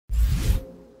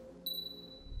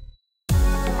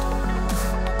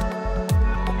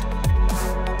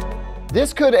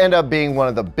This could end up being one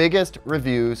of the biggest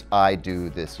reviews I do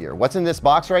this year. What's in this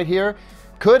box right here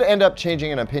could end up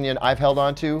changing an opinion I've held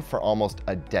on to for almost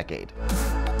a decade.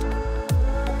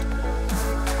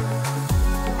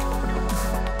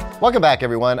 Welcome back,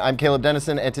 everyone. I'm Caleb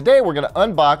Dennison, and today we're going to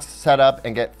unbox, set up,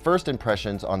 and get first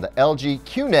impressions on the LG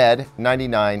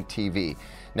QNED99 TV.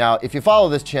 Now, if you follow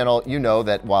this channel, you know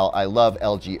that while I love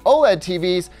LG OLED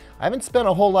TVs, I haven't spent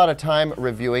a whole lot of time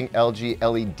reviewing LG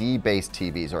LED-based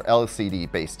TVs or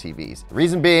LCD-based TVs. The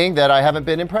reason being that I haven't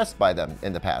been impressed by them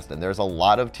in the past, and there's a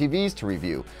lot of TVs to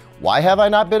review. Why have I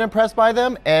not been impressed by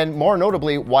them? And more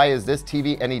notably, why is this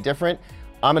TV any different?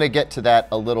 I'm going to get to that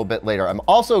a little bit later. I'm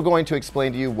also going to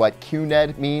explain to you what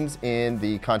QNED means in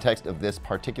the context of this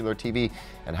particular TV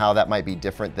and how that might be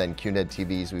different than QNED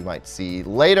TVs we might see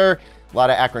later. A lot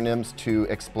of acronyms to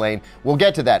explain. We'll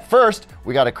get to that. First,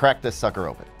 we got to crack this sucker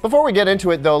open. Before we get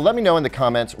into it though, let me know in the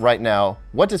comments right now,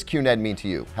 what does QNED mean to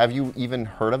you? Have you even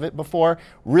heard of it before?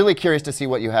 Really curious to see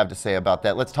what you have to say about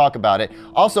that. Let's talk about it.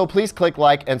 Also, please click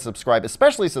like and subscribe,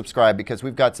 especially subscribe, because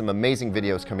we've got some amazing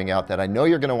videos coming out that I know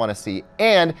you're going to want to see,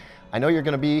 and I know you're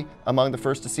going to be among the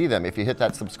first to see them if you hit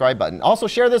that subscribe button. Also,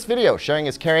 share this video. Sharing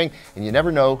is caring, and you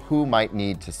never know who might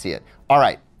need to see it. All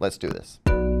right, let's do this.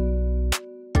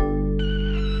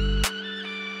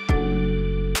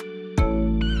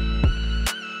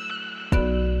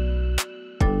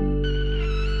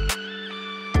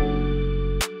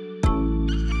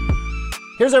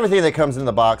 Here's everything that comes in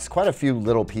the box. Quite a few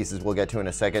little pieces we'll get to in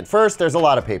a second. First, there's a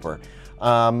lot of paper.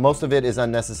 Most of it is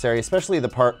unnecessary, especially the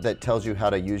part that tells you how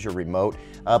to use your remote.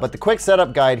 But the quick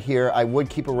setup guide here, I would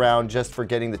keep around just for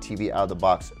getting the TV out of the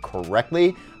box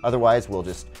correctly. Otherwise, we'll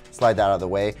just slide that out of the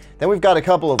way. Then we've got a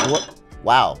couple of,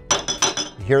 wow,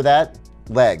 you hear that?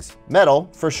 Legs, metal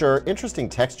for sure. Interesting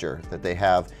texture that they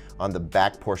have on the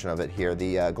back portion of it here.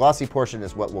 The glossy portion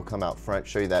is what will come out front.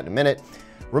 Show you that in a minute.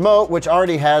 Remote, which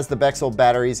already has the Bexel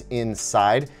batteries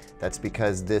inside. That's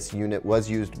because this unit was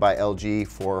used by LG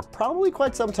for probably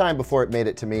quite some time before it made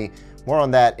it to me. More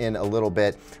on that in a little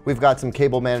bit. We've got some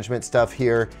cable management stuff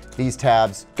here. These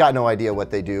tabs, got no idea what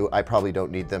they do. I probably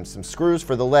don't need them. Some screws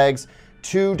for the legs.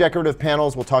 2 decorative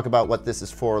panels, we'll talk about what this is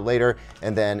for later,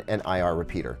 and then an IR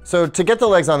repeater. So to get the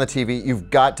legs on the TV, you've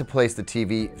got to place the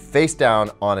TV face down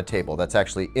on a table. That's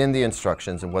actually in the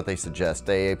instructions and what they suggest.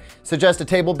 They suggest a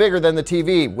table bigger than the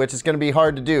TV, which is going to be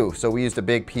hard to do. So we used a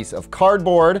big piece of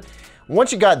cardboard.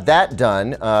 Once you got that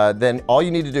done, then all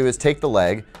you need to do is take the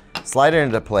leg, slide it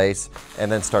into place,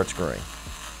 and then start screwing.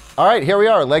 All right, here we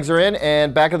are. Legs are in,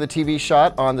 and back of the TV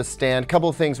shot on the stand. Couple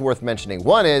of things worth mentioning.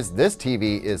 One is this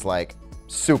TV is like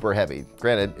super heavy.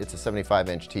 Granted, it's a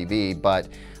 75-inch TV, but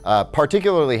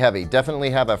particularly heavy. Definitely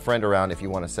have a friend around if you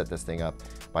want to set this thing up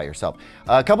by yourself.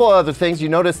 A couple of other things. You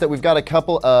notice that we've got a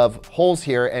couple of holes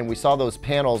here, and we saw those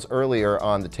panels earlier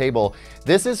on the table.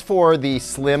 This is for the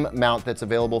slim mount that's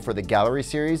available for the Gallery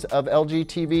series of LG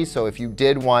TVs. So if you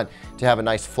did want to have a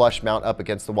nice flush mount up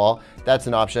against the wall, that's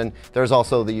an option. There's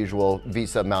also the usual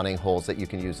V-sub mounting holes that you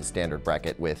can use a standard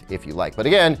bracket with if you like. But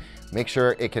again, make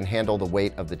sure it can handle the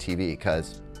weight of the TV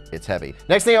because it's heavy.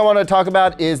 Next thing I want to talk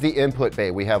about is the input bay.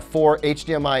 We have 4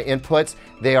 HDMI inputs.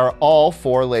 They are all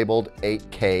 4 labeled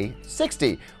 8K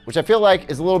 60, which I feel like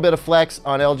is a little bit of flex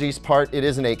on LG's part. It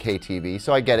is an 8K TV,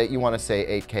 so I get it. You want to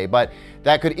say 8K, but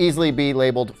that could easily be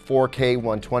labeled 4K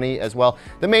 120 as well.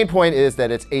 The main point is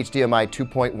that it's HDMI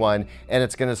 2.1, and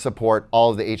it's going to support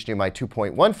all of the HDMI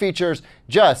 2.1 features,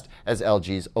 just as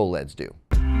LG's OLEDs do.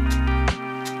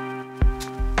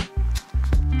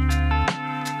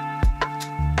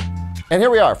 And here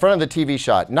we are, front of the TV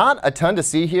shot. Not a ton to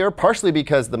see here, partially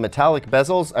because the metallic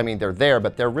bezels, I mean, they're there,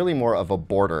 but they're really more of a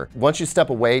border. Once you step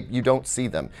away, you don't see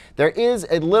them. There is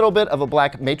a little bit of a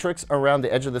black matrix around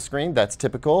the edge of the screen. That's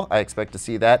typical. I expect to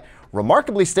see that.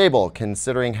 Remarkably stable,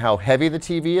 considering how heavy the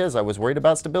TV is. I was worried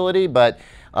about stability, but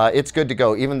it's good to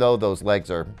go, even though those legs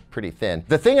are pretty thin.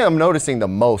 The thing I'm noticing the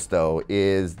most, though,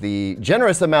 is the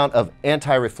generous amount of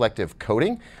anti-reflective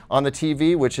coating on the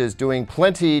TV, which is doing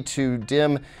plenty to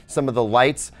dim some of the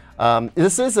lights.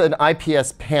 This is an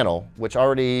IPS panel, which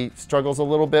already struggles a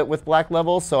little bit with black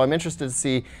levels, so I'm interested to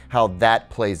see how that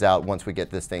plays out once we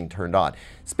get this thing turned on.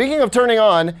 Speaking of turning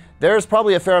on, there's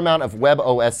probably a fair amount of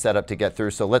WebOS setup to get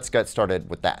through, so let's get started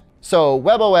with that. So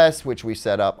WebOS, which we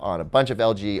set up on a bunch of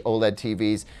LG OLED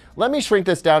TVs, let me shrink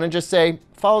this down and just say,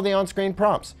 follow the on-screen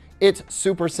prompts. It's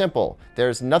super simple.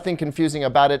 There's nothing confusing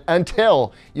about it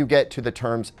until you get to the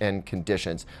terms and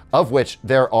conditions, of which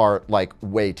there are like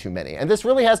way too many. And this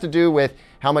really has to do with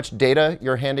how much data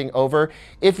you're handing over.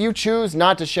 If you choose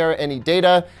not to share any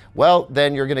data, well,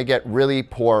 then you're gonna get really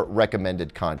poor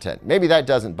recommended content. Maybe that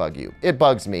doesn't bug you. It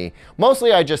bugs me.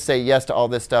 Mostly I just say yes to all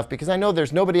this stuff because I know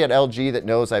there's nobody at LG that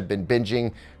knows I've been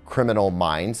binging Criminal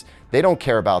Minds. They don't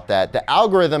care about that. The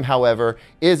algorithm, however,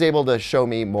 is able to show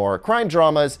me more crime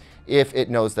dramas if it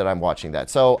knows that I'm watching that.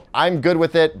 So I'm good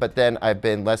with it, but then I've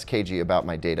been less cagey about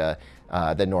my data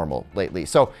than normal lately.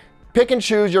 So pick and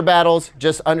choose your battles.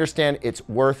 Just understand it's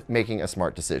worth making a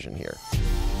smart decision here.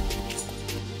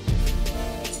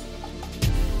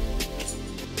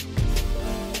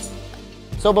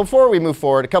 So before we move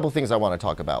forward, a couple things I want to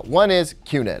talk about. One is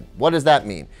QNED. What does that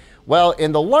mean? Well,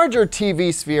 in the larger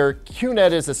TV sphere,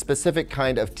 QNED is a specific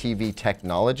kind of TV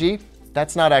technology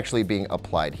that's not actually being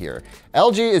applied here.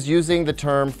 LG is using the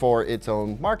term for its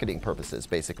own marketing purposes,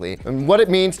 basically. And what it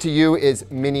means to you is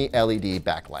mini LED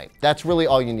backlight. That's really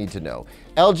all you need to know.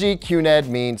 LG QNED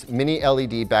means mini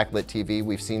LED backlit TV.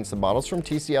 We've seen some models from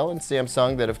TCL and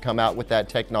Samsung that have come out with that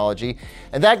technology.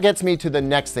 And that gets me to the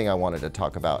next thing I wanted to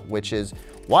talk about, which is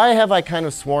why have I kind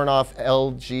of sworn off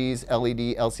LG's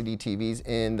LED LCD TVs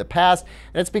in the past?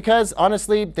 And it's because,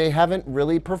 honestly, they haven't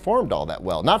really performed all that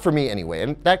well. Not for me anyway.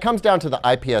 And that comes down to the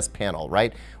IPS panel,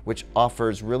 right? Which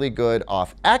offers really good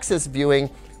off-axis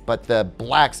viewing, but the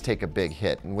blacks take a big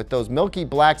hit. And with those milky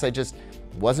blacks, I just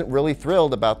wasn't really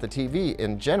thrilled about the TV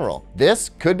in general. This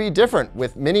could be different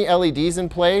with mini LEDs in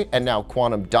play and now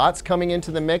quantum dots coming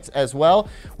into the mix as well.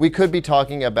 We could be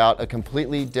talking about a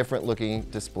completely different looking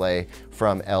display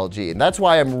from LG. And that's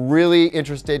why I'm really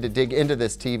interested to dig into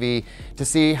this TV to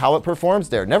see how it performs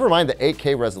there. Never mind the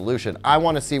 8K resolution. I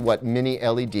want to see what mini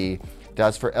LED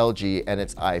does for LG and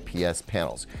its IPS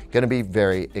panels. Gonna be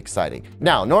very exciting.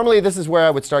 Now, normally this is where I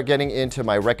would start getting into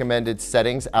my recommended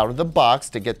settings out of the box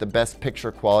to get the best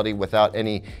picture quality without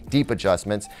any deep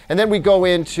adjustments. And then we go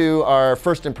into our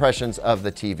first impressions of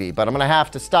the TV. But I'm gonna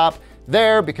have to stop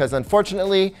there because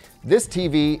unfortunately, this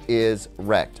TV is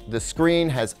wrecked. The screen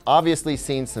has obviously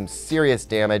seen some serious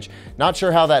damage. Not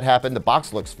sure how that happened. The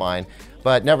box looks fine.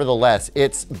 But nevertheless,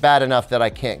 it's bad enough that I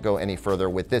can't go any further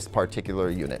with this particular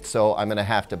unit. So I'm gonna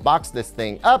have to box this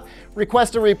thing up,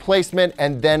 request a replacement,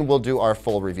 and then we'll do our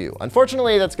full review.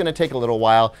 Unfortunately, that's gonna take a little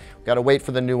while. We've gotta wait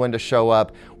for the new one to show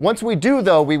up. Once we do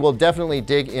though, we will definitely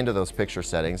dig into those picture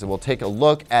settings and we'll take a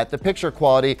look at the picture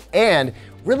quality and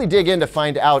really dig in to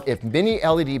find out if mini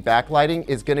LED backlighting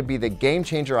is gonna be the game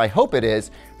changer I hope it is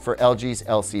for LG's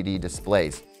LCD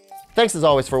displays. Thanks as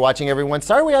always for watching, everyone.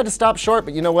 Sorry we had to stop short,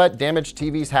 but you know what? Damaged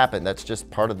TVs happen. That's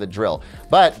just part of the drill.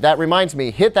 But that reminds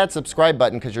me, hit that subscribe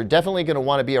button because you're definitely going to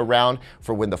want to be around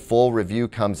for when the full review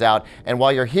comes out. And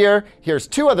while you're here, here's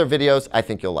 2 other videos I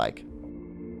think you'll like.